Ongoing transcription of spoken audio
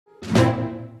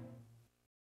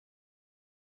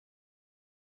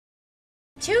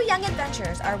Two young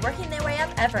adventurers are working their way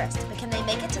up Everest, but can they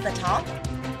make it to the top?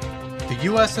 The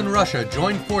US and Russia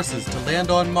join forces to land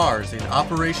on Mars in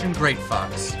Operation Great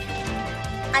Fox.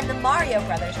 And the Mario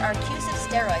brothers are accused of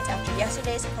steroids after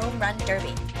yesterday's home run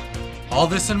derby. All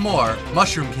this and more,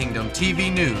 Mushroom Kingdom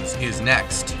TV News is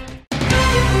next.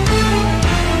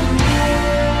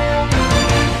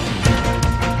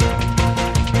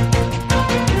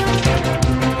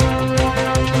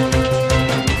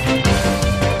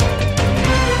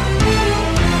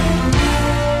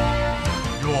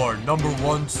 Your number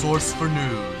one source for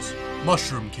news,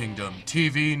 Mushroom Kingdom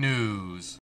TV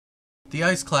News. The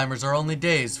ice climbers are only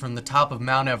days from the top of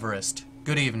Mount Everest.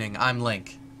 Good evening, I'm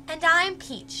Link. And I'm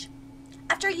Peach.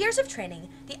 After years of training,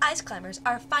 the ice climbers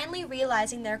are finally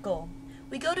realizing their goal.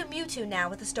 We go to Mewtwo now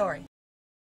with the story.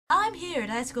 I'm here at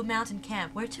Icicle Mountain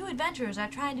Camp, where two adventurers are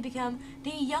trying to become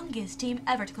the youngest team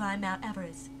ever to climb Mount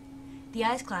Everest. The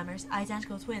ice climbers,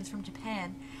 identical twins from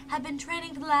Japan, have been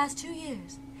training for the last 2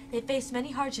 years. They've faced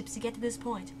many hardships to get to this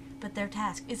point, but their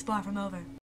task is far from over.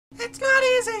 It's not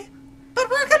easy, but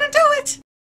we're gonna do it!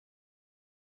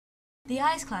 The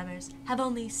ice climbers have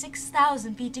only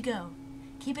 6,000 feet to go.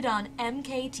 Keep it on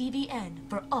MKTVN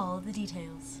for all the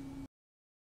details.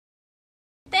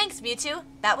 Thanks, Mewtwo.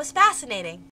 That was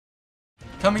fascinating.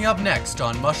 Coming up next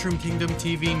on Mushroom Kingdom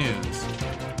TV News.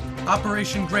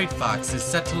 Operation Great Fox is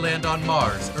set to land on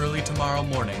Mars early tomorrow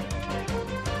morning.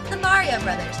 The Mario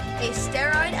brothers face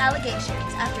steroid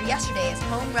allegations after yesterday's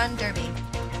home run derby.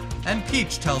 And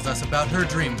Peach tells us about her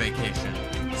dream vacation.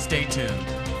 Stay tuned.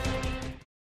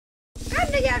 Come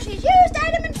to Yoshi's Used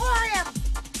Item Emporium!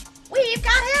 We've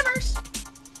got hammers!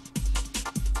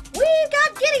 We've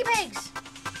got guinea pigs!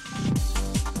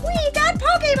 We've got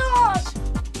Pokeballs!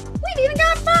 We've even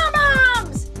got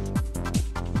bomb-bombs!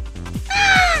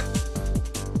 Ah!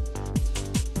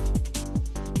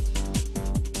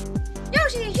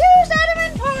 Yoshi's Used Item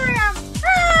Emporium!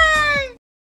 Hooray!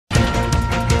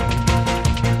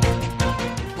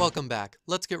 Welcome back.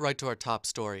 Let's get right to our top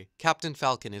story. Captain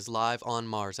Falcon is live on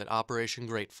Mars at Operation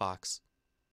Great Fox.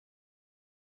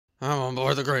 I'm on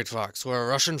board the Great Fox, where a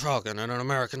Russian Falcon and an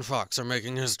American Fox are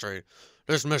making history.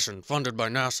 This mission, funded by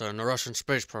NASA and the Russian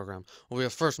space program, will be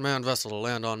the first manned vessel to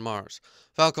land on Mars.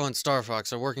 Falco and Star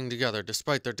Fox are working together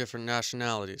despite their different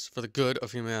nationalities for the good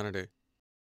of humanity.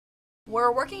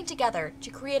 We're working together to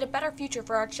create a better future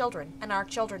for our children and our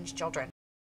children's children.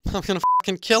 I'm gonna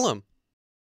fucking kill him!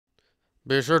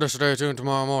 Be sure to stay tuned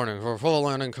tomorrow morning for full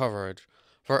landing coverage.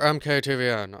 For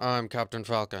MKTVN, I'm Captain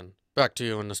Falcon. Back to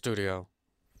you in the studio.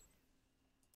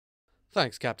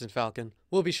 Thanks, Captain Falcon.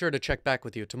 We'll be sure to check back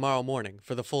with you tomorrow morning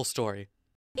for the full story.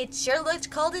 It sure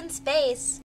looked cold in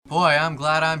space. Boy, I'm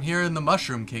glad I'm here in the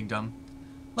Mushroom Kingdom.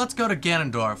 Let's go to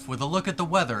Ganondorf with a look at the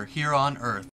weather here on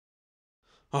Earth.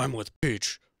 I'm with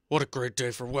Peach. What a great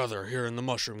day for weather here in the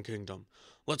Mushroom Kingdom.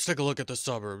 Let's take a look at the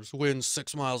suburbs. Winds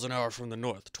 6 miles an hour from the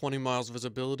north, 20 miles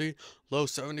visibility, low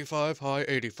 75, high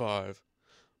 85.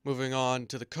 Moving on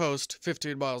to the coast,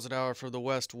 15 miles an hour from the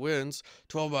west, winds,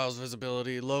 12 miles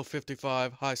visibility, low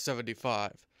 55, high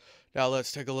 75. Now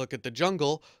let's take a look at the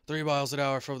jungle, 3 miles an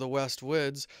hour from the west,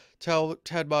 winds, 10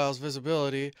 miles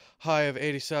visibility, high of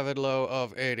 87, low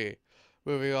of 80.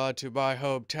 Moving on to my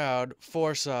hometown,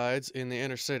 Four Sides in the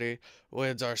inner city,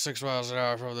 winds are 6 miles an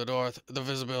hour from the north, the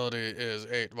visibility is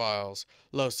 8 miles,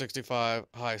 low 65,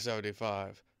 high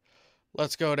 75.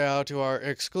 Let's go now to our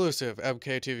exclusive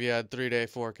MKTVN 3-day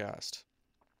forecast.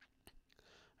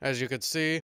 As you can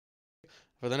see,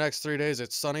 for the next 3 days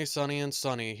it's sunny, sunny, and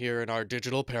sunny here in our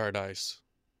digital paradise.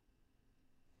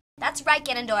 That's right,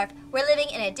 Ganondorf. We're living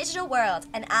in a digital world,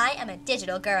 and I am a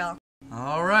digital girl.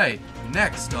 Alright,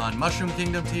 next on Mushroom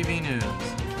Kingdom TV News.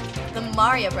 The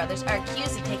Mario brothers are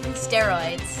accused of taking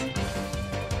steroids.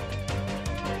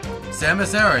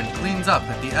 Samus Aran cleans up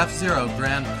at the F-Zero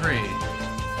Grand Prix.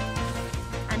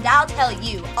 And I'll tell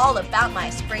you all about my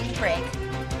spring break.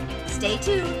 Stay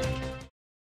tuned.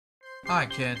 Hi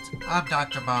kids, I'm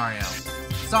Dr. Mario.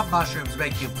 Some mushrooms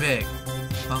make you big,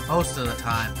 but most of the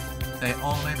time, they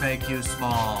only make you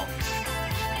small.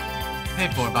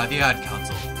 Paid for by the Ad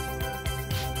Council.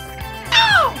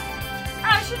 Ow!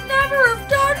 I should never have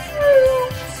done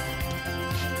shrooms!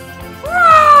 Roar!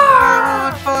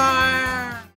 On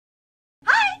fire!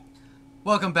 Hi!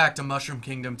 Welcome back to Mushroom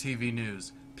Kingdom TV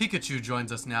News. Pikachu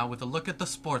joins us now with a look at the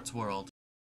sports world.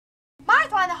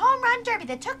 Marth won the home run derby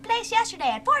that took place yesterday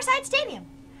at Forsyth Stadium.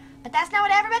 But that's not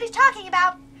what everybody's talking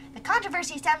about. The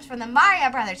controversy stems from the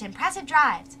Mario brothers' impressive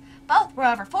drives. Both were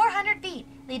over 400 feet,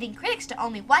 leading critics to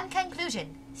only one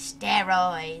conclusion: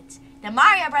 steroids. The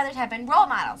Mario brothers have been role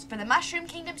models for the Mushroom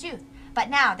Kingdom's youth, but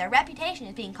now their reputation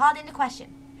is being called into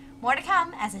question. More to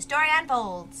come as the story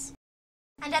unfolds.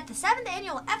 And at the 7th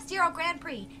annual F-Zero Grand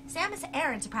Prix, Samus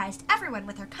Aran surprised everyone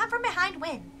with her come-from-behind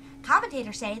win.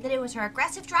 Commentators say that it was her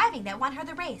aggressive driving that won her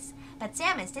the race, but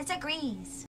Samus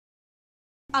disagrees.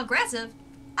 Aggressive?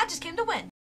 I just came to win.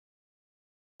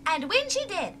 And win she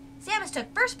did. Samus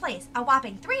took first place, a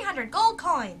whopping 300 gold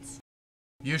coins.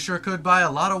 You sure could buy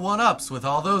a lot of one-ups with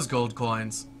all those gold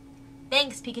coins.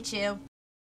 Thanks, Pikachu.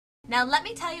 Now let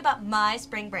me tell you about my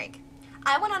spring break.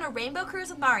 I went on a rainbow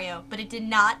cruise with Mario, but it did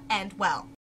not end well.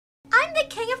 I'm the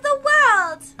king of the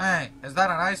world! Hey, is that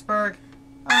an iceberg?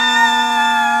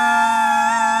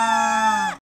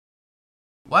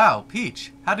 Wow,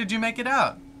 Peach, how did you make it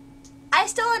out? I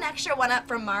stole an extra one-up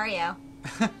from Mario.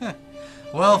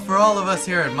 Well, for all of us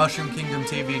here at Mushroom Kingdom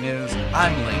TV News,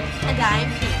 I'm Link. And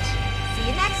I'm Peach. See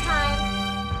you next time.